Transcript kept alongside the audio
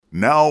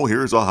Now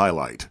here's a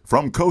highlight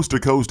from Coast to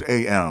Coast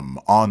AM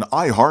on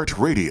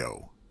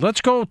iHeartRadio.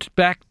 Let's go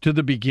back to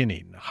the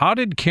beginning. How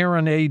did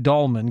Karen A.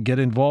 Dahlman get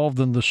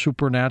involved in the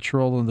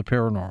supernatural and the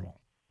paranormal?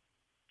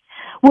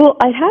 Well,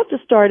 I have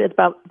to start at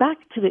about back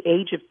to the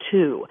age of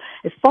 2.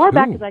 As far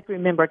back as I can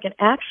remember, I can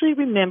actually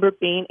remember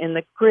being in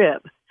the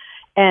crib.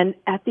 And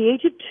at the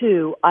age of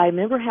 2, I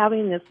remember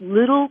having this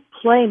little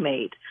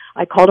playmate.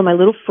 I called him my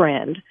little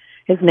friend.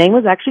 His name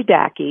was actually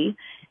Dacky.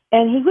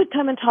 And he would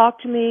come and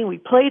talk to me.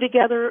 We'd play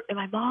together. And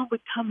my mom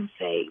would come and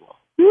say, well,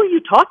 who are you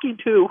talking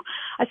to?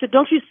 I said,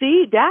 don't you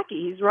see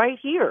Dacky? He's right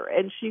here.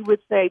 And she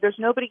would say, there's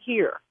nobody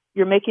here.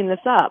 You're making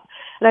this up.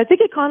 And I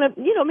think it kind of,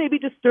 maybe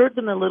disturbed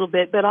them a little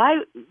bit. But I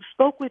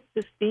spoke with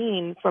this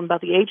being from about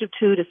the age of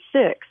 2 to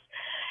 6.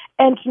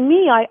 And to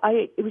me,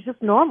 it was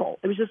just normal.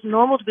 It was just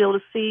normal to be able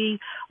to see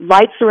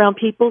lights around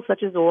people,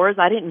 such as auras.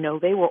 I didn't know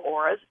they were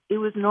auras. It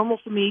was normal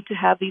for me to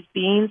have these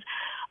beings.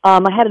 I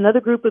had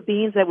another group of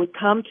beings that would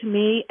come to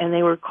me, and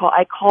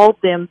I called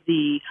them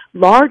the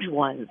large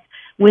ones.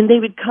 When they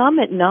would come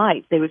at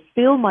night, they would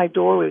fill my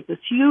doorway with this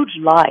huge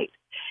light.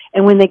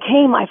 And when they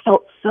came, I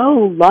felt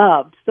so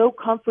loved, so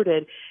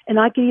comforted, and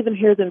I could even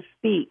hear them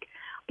speak.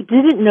 I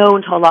didn't know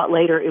until a lot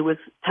later it was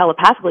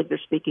telepathically they're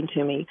speaking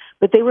to me,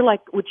 but they were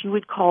like what you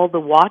would call the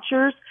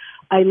Watchers.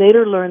 I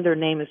later learned their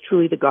name is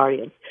truly the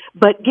Guardians.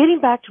 But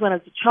getting back to when I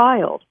was a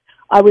child,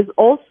 I was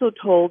also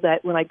told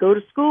that when I go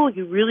to school,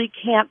 you really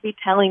can't be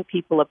telling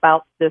people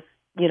about this,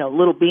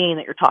 little being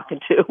that you're talking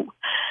to.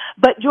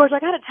 But, George, I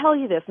got to tell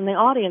you this, and the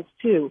audience,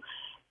 too.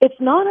 It's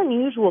not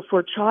unusual for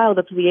a child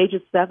up to the age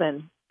of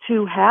 7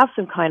 to have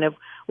some kind of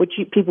what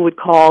people would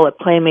call a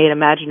playmate,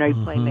 imaginary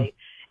playmate.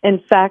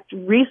 In fact,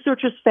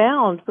 researchers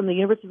found from the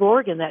University of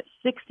Oregon that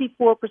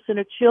 64%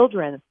 of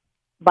children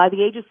by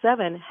the age of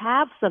 7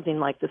 have something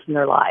like this in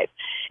their life.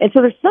 And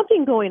so there's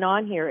something going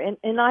on here.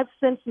 And I've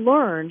since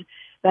learned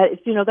that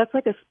that's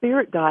like a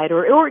spirit guide,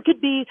 or it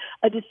could be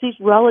a deceased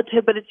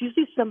relative, but it's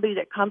usually somebody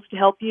that comes to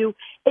help you.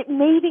 It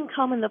may even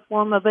come in the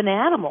form of an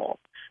animal.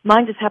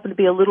 Mine just happened to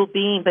be a little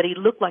being, but he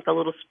looked like a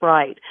little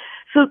sprite.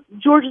 So,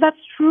 George, that's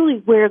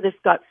truly where this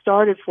got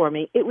started for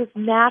me. It was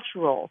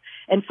natural.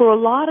 And for a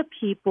lot of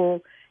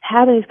people,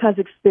 having these kinds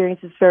of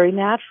experiences is very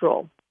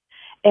natural.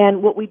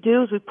 And what we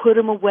do is we put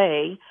them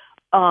away.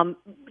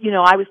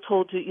 I was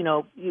told to,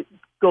 you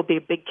go be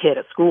a big kid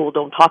at school.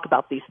 Don't talk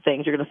about these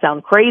things. You're going to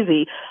sound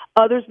crazy.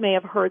 Others may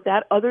have heard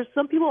that.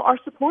 Some people are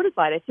supported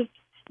by it. I think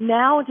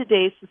now in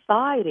today's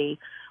society,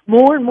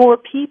 more and more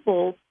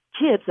people,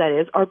 kids that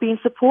is, are being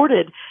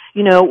supported.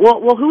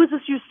 Well, who is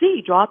this you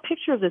see? Draw a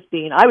picture of this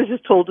being. I was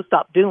just told to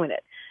stop doing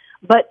it.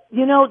 But,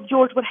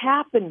 George, what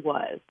happened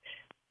was,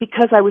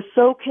 because I was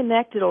so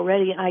connected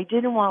already and I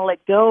didn't want to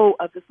let go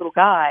of this little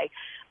guy,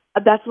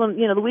 that's when,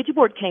 the Ouija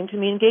board came to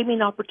me and gave me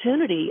an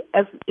opportunity,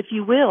 as, if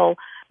you will,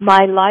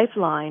 my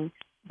lifeline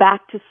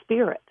back to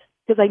spirit.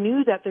 Because I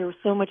knew that there was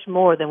so much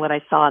more than what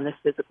I saw in this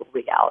physical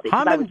reality.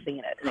 I was seeing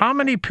it. How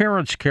many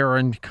parents,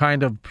 Karen,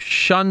 kind of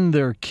shun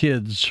their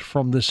kids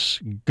from this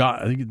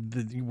guy,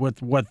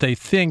 what they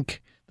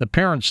think, the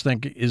parents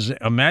think is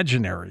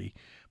imaginary,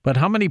 but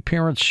how many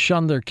parents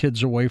shun their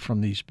kids away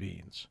from these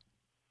beings?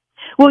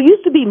 Well, it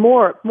used to be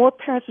more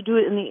parents would do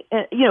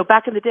it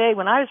back in the day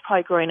when I was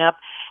probably growing up,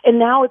 and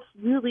now it's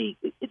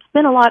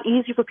been a lot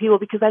easier for people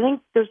because I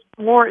think there's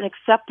more an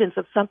acceptance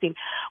of something.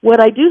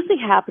 What I do see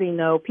happening,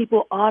 though,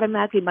 people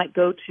automatically might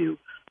go to,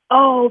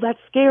 oh, that's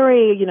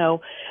scary,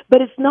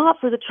 but it's not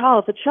for the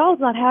child. If the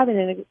child's not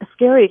having a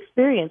scary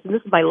experience, and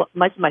this is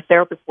my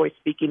therapist voice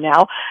speaking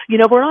now,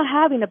 we're not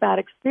having a bad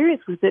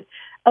experience with it,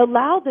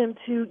 allow them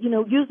to,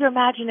 use their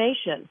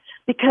imagination,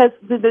 because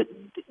the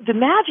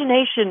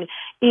imagination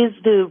is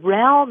the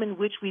realm in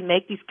which we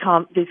make these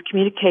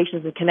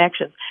communications and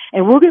connections.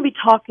 And we're going to be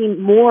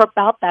talking more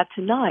about that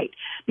tonight,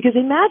 because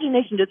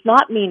imagination does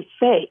not mean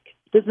fake,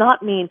 does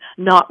not mean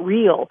not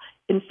real.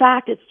 In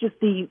fact, it's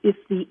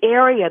the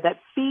area that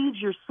feeds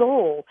your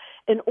soul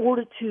in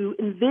order to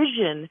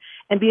envision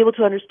and be able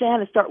to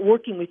understand and start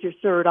working with your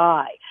third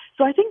eye.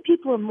 So I think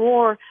people are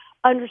more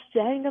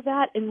understanding of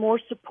that and more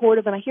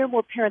supportive. And I hear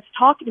more parents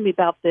talking to me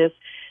about this,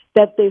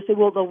 that they say,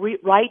 well, they'll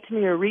write to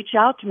me or reach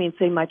out to me and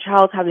say, my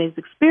child's having these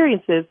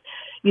experiences,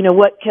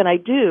 what can I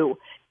do?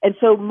 And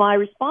so my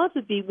response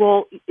would be,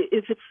 well,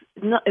 if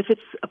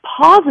it's a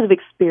positive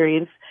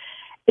experience,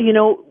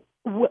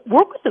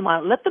 work with them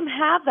on it. Let them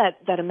have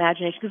that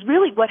imagination. Because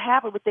really what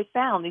they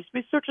found, these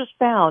researchers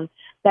found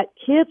that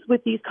kids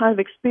with these kind of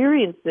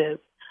experiences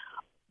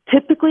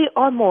typically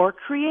are more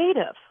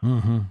creative.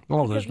 Mm-hmm.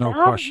 Well, there's no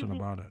question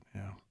about it.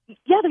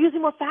 Yeah, they're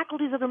using more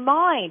faculties of their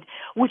mind,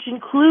 which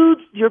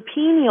includes your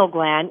pineal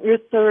gland, your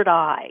third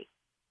eye,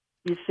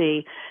 you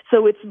see.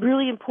 So it's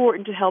really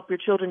important to help your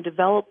children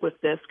develop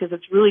with this, because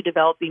it's really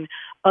developing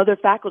other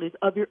faculties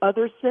of your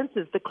other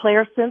senses, the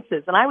clair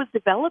senses. And I was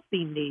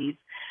developing these.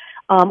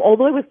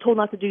 Although I was told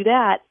not to do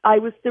that,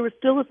 there was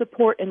still a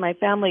support in my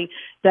family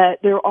that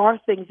there are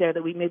things there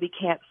that we maybe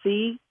can't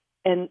see,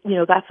 and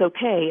that's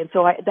okay. And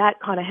so that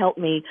kind of helped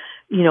me,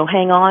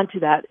 hang on to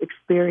that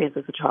experience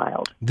as a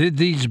child. Did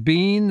these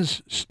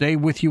beings stay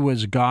with you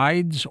as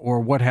guides, or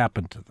what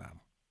happened to them?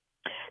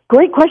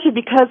 Great question,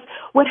 because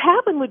what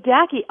happened with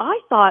Dacky, I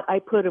thought I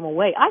put him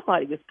away. I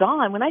thought he was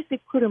gone. When I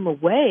say put him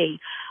away,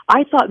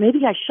 I thought maybe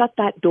I shut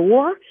that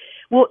door.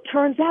 Well, it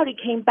turns out he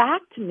came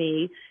back to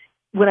me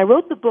when I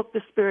wrote the book, The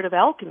Spirit of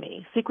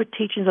Alchemy, Secret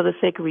Teachings of the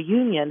Sacred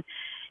Reunion.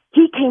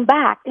 He came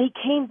back, and he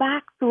came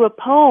back through a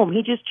poem.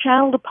 He just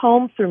channeled a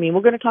poem through me.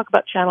 We're going to talk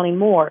about channeling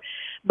more.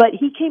 But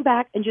he came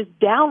back and just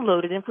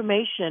downloaded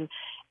information,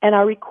 and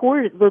I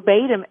recorded it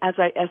verbatim as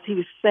he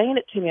was saying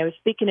it to me. I was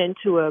speaking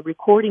into a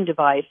recording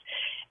device,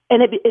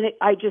 and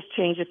I just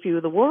changed a few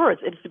of the words.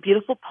 It's a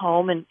beautiful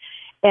poem,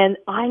 and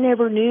I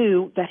never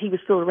knew that he was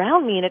still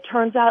around me. And it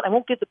turns out, I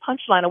won't give the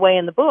punchline away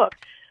in the book,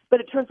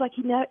 but it turns out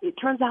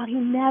he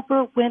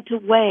never went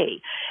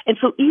away. And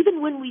so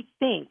even when we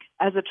think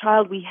as a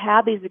child we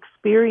have these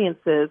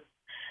experiences,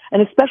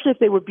 and especially if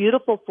they were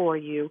beautiful for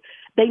you,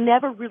 they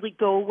never really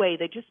go away.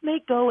 They just may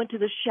go into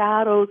the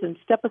shadows and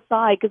step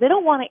aside because they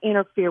don't want to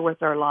interfere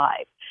with our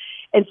lives.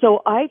 And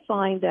so I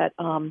find that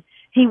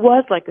he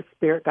was like a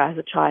spirit guide as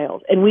a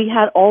child, and we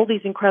had all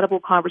these incredible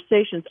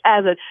conversations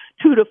as a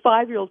 2 to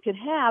 5 year old can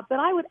have. But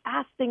I would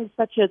ask things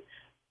such as,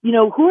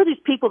 who are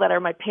these people that are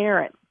my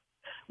parents?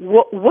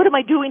 What am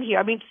I doing here?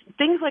 I mean,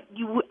 things like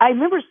I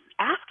remember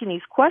asking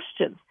these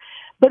questions,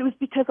 but it was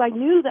because I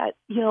knew that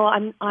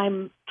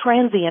I'm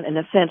transient in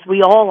a sense.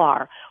 We all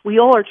are. We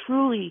all are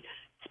truly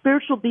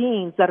spiritual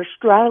beings that are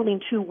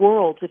straddling two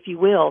worlds, if you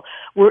will.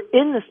 We're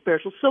in the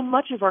spiritual. So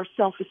much of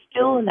ourself is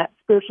still in that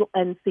spiritual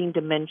unseen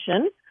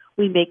dimension.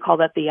 We may call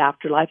that the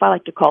afterlife. I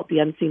like to call it the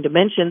unseen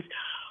dimensions.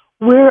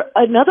 Where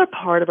another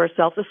part of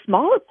ourselves, a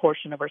smaller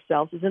portion of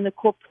ourselves, is in the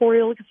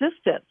corporeal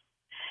existence.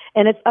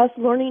 And it's us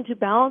learning to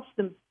balance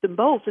them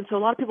both. And so a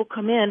lot of people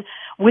come in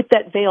with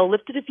that veil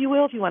lifted, if you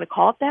will, if you want to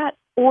call it that,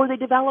 or they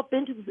develop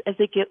into this as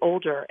they get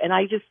older. And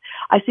I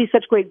see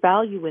such great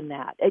value in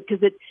that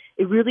because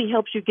it really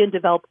helps you, again,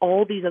 develop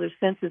all these other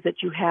senses that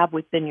you have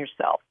within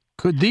yourself.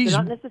 They're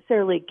not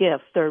necessarily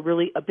gifts. They're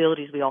really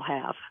abilities we all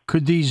have.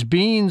 Could these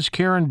beings,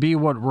 Karen, be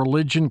what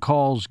religion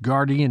calls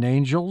guardian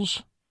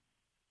angels?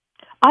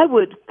 I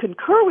would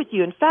concur with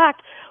you. In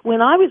fact,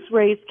 when I was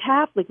raised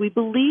Catholic, we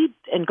believed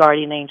in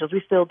guardian angels.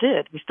 We still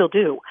did. We still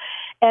do.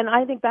 And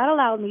I think that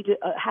allowed me to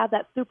have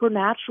that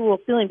supernatural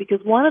feeling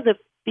because one of the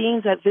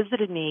beings that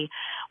visited me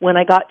when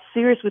I got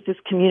serious with this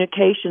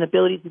communication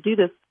ability to do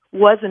this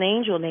was an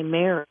angel named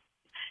Mary.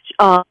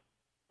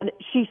 And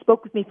she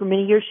spoke with me for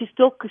many years. She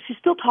still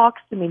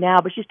talks to me now,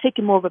 but she's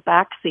taken more of a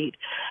backseat.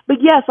 But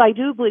yes, I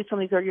do believe some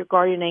of these are your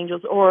guardian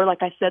angels, or like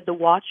I said, the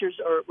watchers,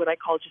 or what I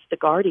call just the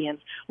guardians,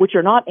 which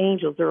are not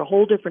angels. They're a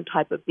whole different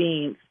type of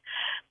beings.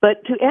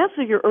 But to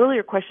answer your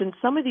earlier question,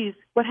 some of these,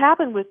 what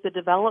happened with the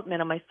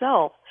development of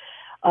myself,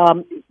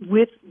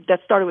 that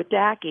started with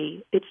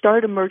Dacky, it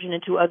started emerging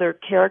into other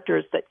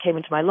characters that came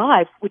into my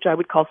life, which I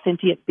would call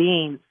sentient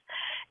beings.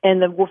 And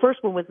the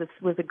first one was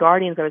the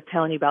guardians I was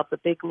telling you about, the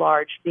big,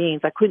 large beings.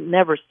 I couldn't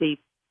never see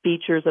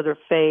features of their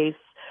face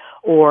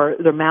or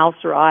their mouths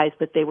or eyes,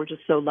 but they were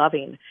just so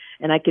loving.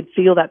 And I could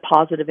feel that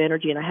positive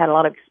energy, and I had a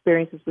lot of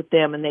experiences with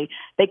them, and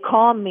they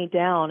calmed me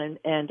down,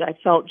 and I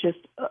felt just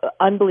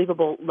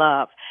unbelievable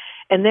love.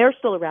 And they're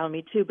still around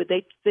me, too, but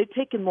they've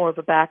taken more of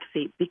a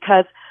backseat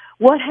because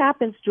what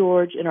happens,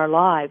 George, in our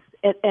lives,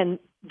 and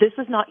this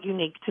is not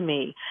unique to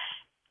me,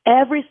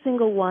 every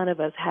single one of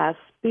us has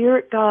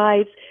spirit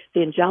guides,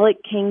 the angelic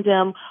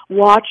kingdom,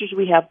 watchers.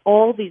 We have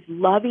all these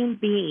loving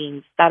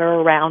beings that are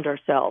around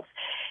ourselves.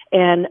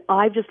 And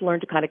I've just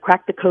learned to kind of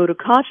crack the code of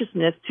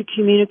consciousness to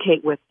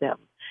communicate with them.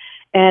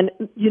 And,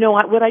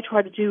 what I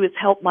try to do is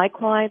help my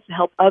clients and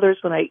help others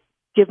when I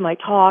give my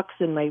talks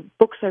and my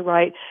books I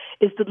write,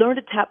 is to learn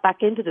to tap back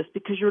into this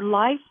because your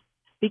life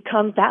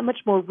becomes that much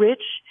more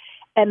rich.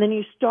 And then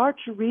you start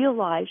to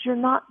realize you're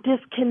not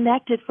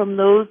disconnected from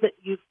those that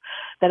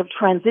have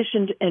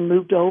transitioned and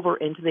moved over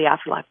into the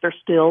afterlife. They're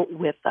still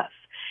with us.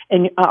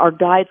 And our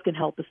guides can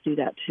help us do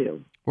that,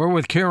 too. We're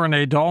with Karen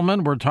A.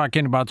 Dahlman. We're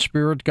talking about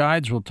spirit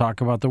guides. We'll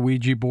talk about the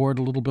Ouija board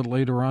a little bit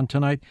later on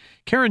tonight.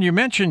 Karen, you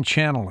mentioned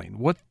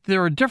channeling.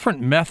 There are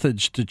different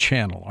methods to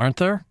channel, aren't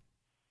there?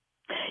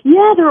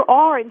 Yeah, there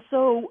are. And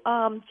so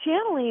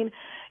channeling,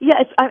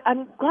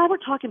 I'm glad we're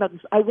talking about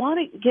this. I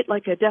want to get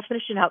like a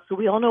definition out so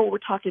we all know what we're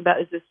talking about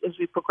as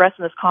we progress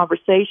in this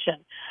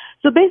conversation.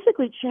 So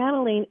basically,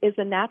 channeling is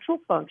a natural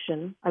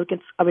function. I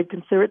would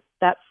consider it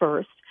that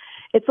first.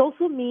 It's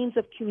also a means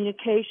of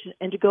communication.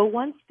 And to go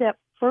one step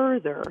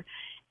further,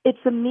 it's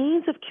a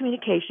means of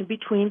communication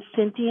between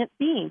sentient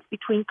beings,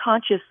 between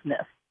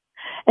consciousness.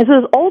 And so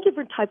there's all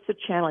different types of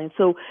channeling.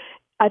 So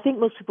I think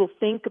most people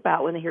think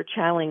about when they hear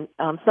channeling,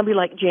 somebody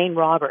like Jane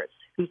Roberts,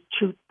 who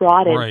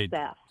brought in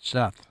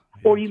Seth.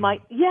 Or you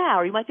might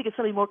think of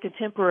somebody more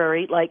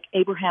contemporary like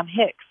Abraham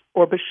Hicks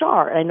or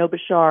Bashar. I know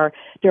Bashar,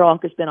 Darryl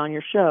Anka's been on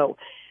your show.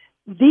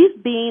 these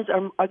beings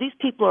are these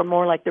people are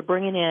more like they're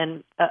bringing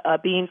in a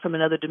being from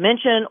another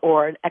dimension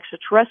or an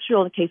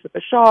extraterrestrial in the case of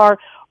Bashar,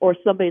 or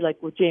somebody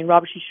like with Jane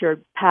Roberts she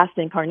shared past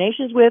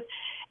incarnations with.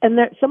 And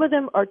some of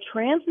them are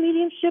trance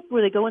mediumship,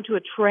 where they go into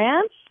a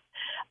trance,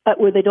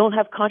 where they don't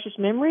have conscious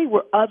memory,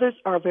 where others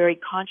are very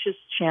conscious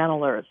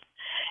channelers.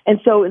 And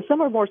so, and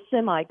some are more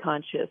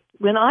semi-conscious.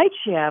 When I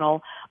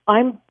channel,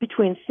 I'm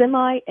between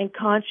semi and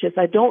conscious.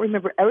 I don't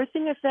remember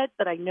everything I said,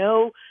 but I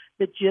know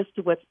the gist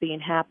of what's being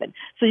happened.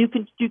 So you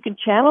can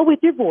channel with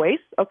your voice.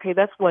 Okay,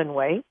 that's one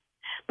way.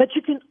 But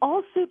you can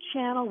also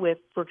channel with,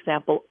 for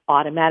example,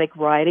 automatic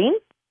writing.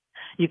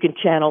 You can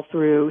channel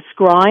through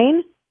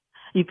scrying.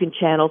 You can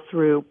channel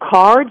through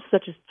cards,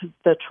 such as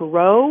the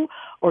tarot,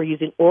 or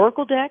using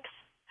oracle decks.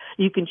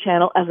 You can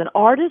channel as an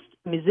artist,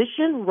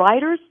 musician,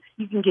 writers.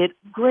 You can get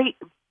great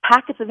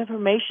packets of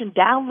information,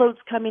 downloads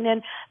coming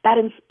in that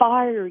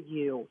inspire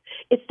you.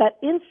 It's that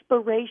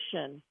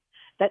inspiration,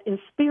 that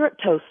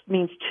inspiritos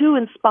means to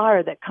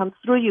inspire, that comes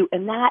through you,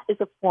 and that is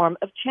a form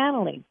of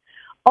channeling.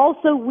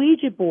 Also,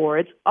 Ouija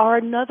boards are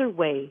another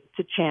way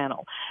to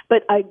channel.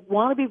 But I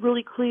want to be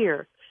really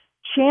clear.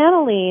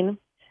 Channeling,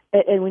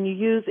 and when you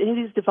use any of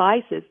these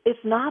devices, it's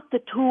not the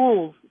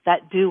tools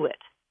that do it.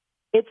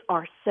 It's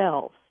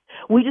ourselves.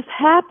 We just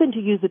happen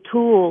to use a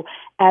tool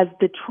as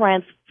the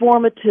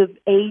transformative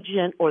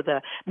agent or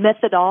the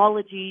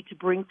methodology to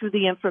bring through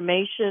the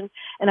information.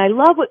 And I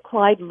love what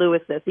Clyde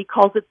Lewis says. He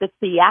calls it the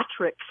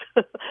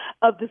theatrics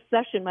of the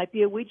session might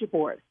be a Ouija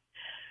board.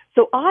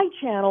 So I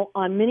channel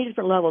on many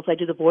different levels. I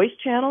do the voice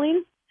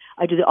channeling.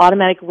 I do the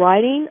automatic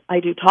writing. I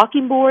do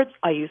talking boards.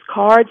 I use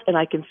cards, and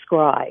I can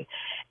scry.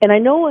 And I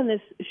know on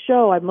this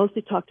show I've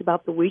mostly talked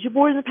about the Ouija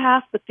board in the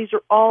past, but these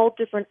are all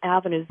different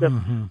avenues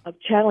of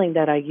channeling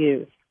that I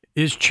use.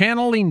 Is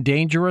channeling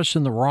dangerous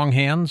in the wrong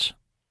hands?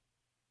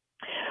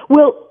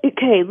 Well,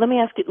 okay, let me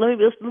ask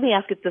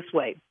it this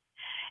way.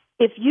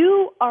 If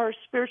you are a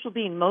spiritual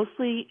being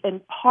mostly, and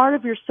part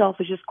of yourself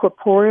is just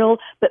corporeal,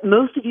 but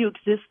most of you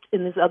exist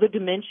in these other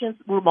dimensions,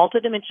 we're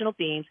multidimensional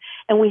beings,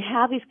 and we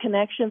have these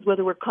connections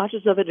whether we're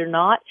conscious of it or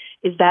not,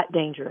 is that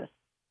dangerous?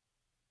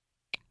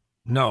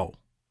 No.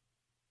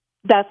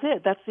 That's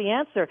it. That's the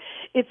answer.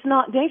 It's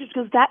not dangerous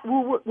because that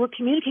we're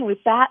communicating with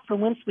that from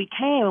whence we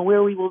came and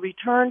where we will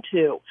return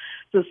to.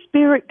 So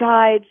spirit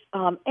guides,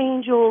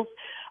 angels,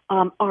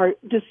 our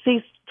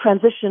deceased,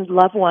 transitioned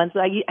loved ones.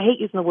 I hate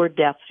using the word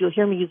death. So you'll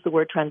hear me use the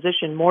word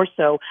transition more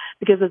so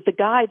because as the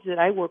guides that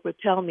I work with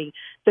tell me,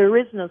 there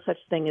is no such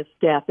thing as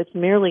death. It's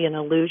merely an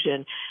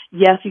illusion.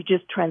 Yes, you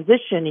just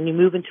transition and you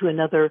move into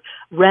another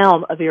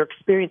realm of your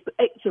experience, but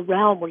it's a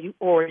realm where you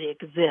already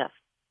exist.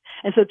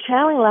 And so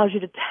channeling allows you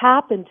to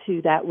tap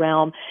into that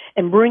realm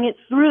and bring it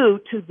through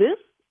to this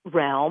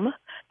realm,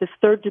 this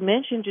third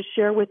dimension, to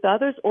share with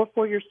others or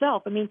for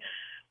yourself. I mean,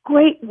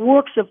 great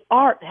works of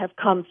art have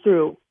come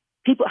through.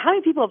 How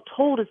many people have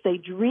told us they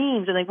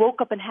dreamed and they woke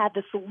up and had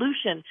the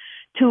solution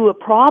to a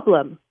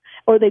problem,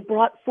 or they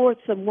brought forth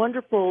some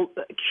wonderful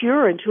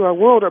cure into our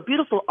world, or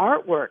beautiful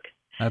artwork?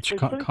 That's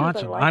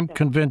constant. I'm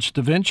convinced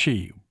Da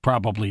Vinci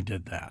probably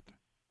did that.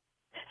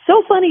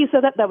 So funny you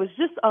said that. That was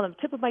just on the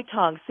tip of my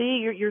tongue.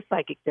 See, you're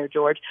psychic there,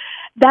 George.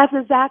 That's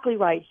exactly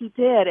right. He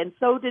did, and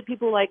so did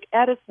people like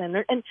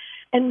Edison.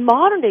 And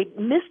modern day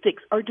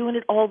mystics are doing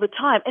it all the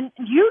time. And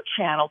you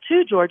channel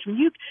too, George. When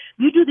you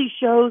do these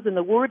shows and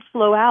the words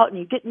flow out and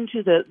you get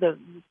into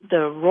the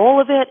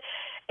role of it,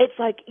 it's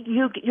like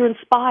you're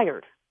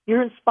inspired.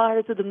 You're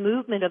inspired through the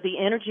movement of the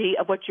energy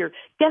of what your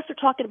guests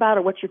are talking about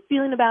or what you're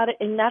feeling about it,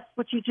 and that's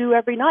what you do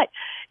every night.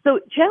 So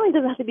channeling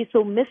doesn't have to be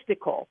so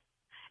mystical.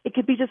 It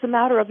could be just a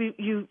matter of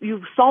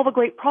you solve a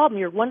great problem.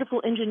 You're a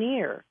wonderful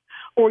engineer.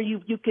 Or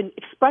you can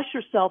express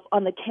yourself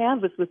on the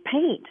canvas with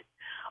paint.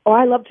 Or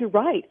I love to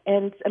write,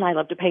 and I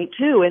love to paint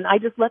too. And I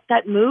just let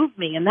that move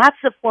me. And that's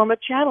a form of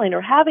channeling.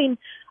 Or having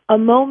a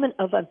moment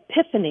of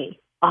epiphany,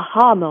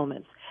 aha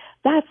moments.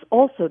 That's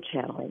also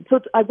channeling.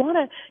 So I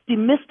want to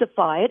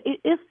demystify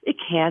it. It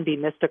can be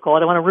mystical.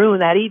 I don't want to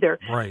ruin that either.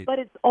 Right. But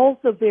it's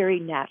also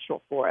very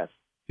natural for us.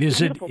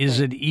 Is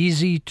it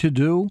easy to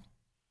do?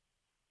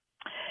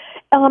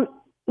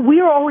 We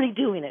are already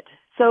doing it.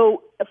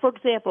 So, for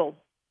example,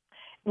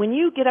 when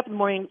you get up in the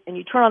morning and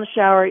you turn on the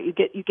shower, you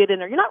get in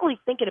there. You're not really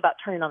thinking about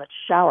turning on the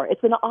shower.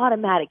 It's an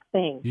automatic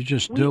thing. You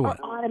just do it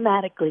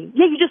automatically.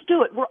 Yeah, you just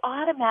do it. We're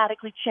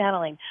automatically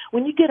channeling.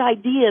 When you get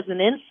ideas and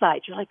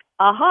insights, you're like,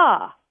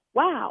 aha,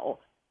 wow,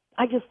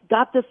 I just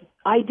got this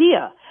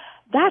idea.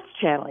 That's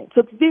channeling.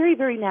 So it's very,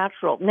 very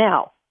natural.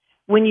 Now,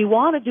 when you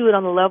want to do it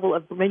on the level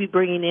of maybe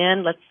bringing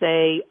in, let's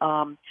say,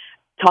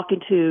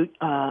 talking to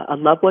a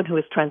loved one who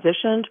has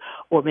transitioned,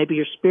 or maybe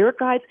your spirit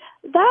guides,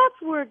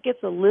 that's where it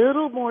gets a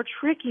little more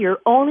trickier,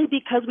 only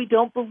because we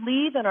don't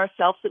believe in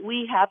ourselves that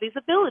we have these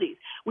abilities.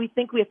 We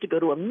think we have to go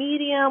to a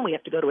medium, we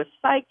have to go to a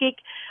psychic.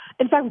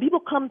 In fact, when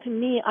people come to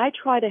me, I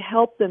try to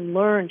help them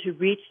learn to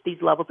reach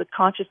these levels of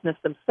consciousness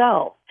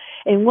themselves.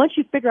 And once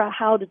you figure out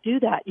how to do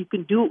that, you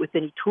can do it with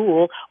any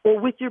tool or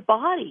with your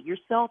body,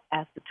 yourself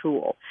as the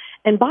tool.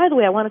 And by the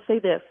way, I want to say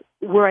this,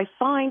 where I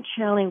find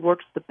channeling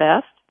works the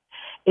best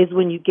is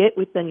when you get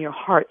within your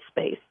heart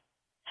space.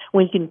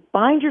 When you can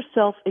find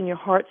yourself in your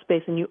heart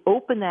space and you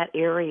open that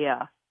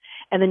area,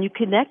 and then you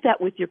connect that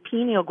with your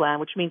pineal gland,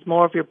 which means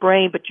more of your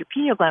brain, but your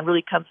pineal gland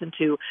really comes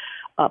into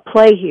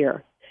play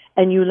here.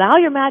 And you allow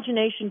your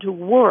imagination to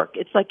work.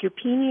 It's like your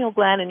pineal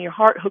gland and your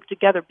heart hooked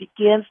together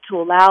begins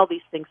to allow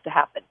these things to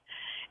happen.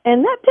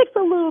 And that takes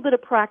a little bit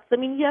of practice. I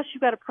mean, yes,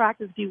 you've got to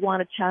practice if you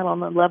want to channel on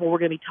the level we're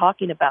going to be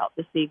talking about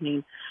this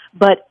evening,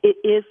 but it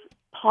is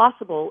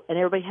possible, and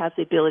everybody has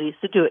the abilities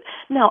to do it.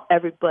 Now,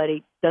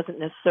 everybody doesn't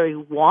necessarily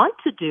want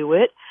to do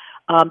it,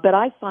 but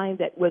I find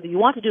that whether you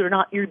want to do it or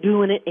not, you're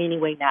doing it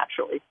anyway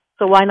naturally.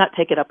 So why not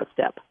take it up a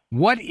step?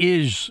 What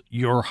is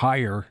your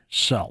higher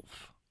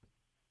self?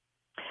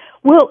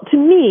 Well, to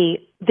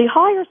me, the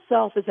higher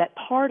self is that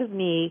part of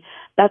me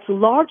that's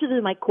larger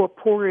than my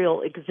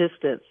corporeal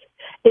existence.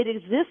 It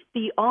exists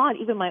beyond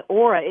even my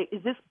aura. It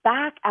exists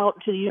back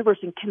out to the universe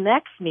and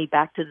connects me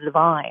back to the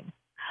divine.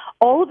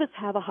 All of us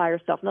have a higher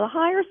self. Now, the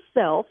higher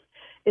self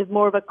is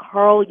more of a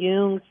Carl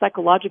Jung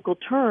psychological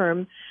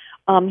term.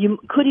 You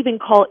could even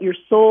call it your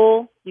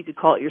soul. You could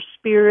call it your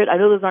spirit. I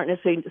know those aren't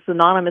necessarily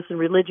synonymous in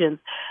religions,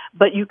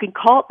 but you can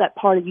call it that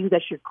part of you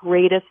that's your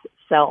greatest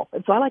self.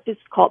 And so I like to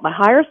call it my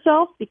higher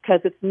self because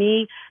it's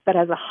me that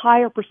has a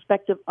higher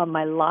perspective on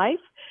my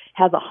life,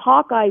 has a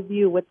hawk-eye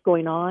view of what's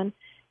going on.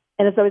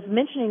 And as I was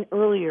mentioning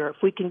earlier, if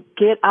we can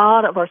get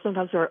out of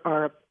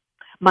our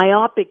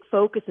myopic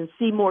focus and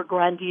see more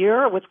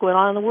grandeur of what's going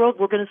on in the world,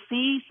 we're going to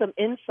see some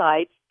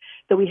insights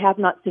that we have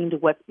not seen to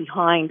what's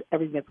behind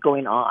everything that's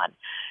going on.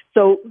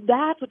 So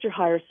that's what your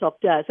higher self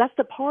does. That's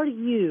the part of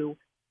you.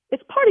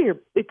 It's part of your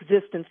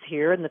existence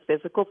here in the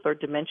physical third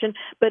dimension,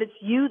 but it's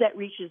you that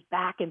reaches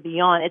back and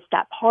beyond. It's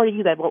that part of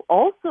you that will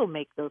also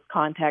make those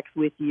contacts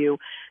with you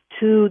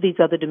to these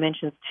other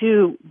dimensions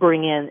to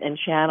bring in and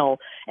channel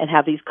and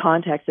have these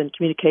contacts and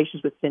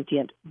communications with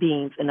sentient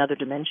beings in other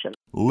dimensions.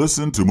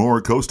 Listen to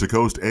more Coast to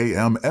Coast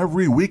AM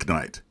every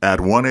weeknight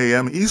at 1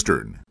 a.m.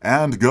 Eastern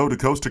and go to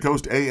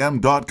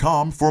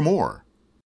coasttocoastam.com for more.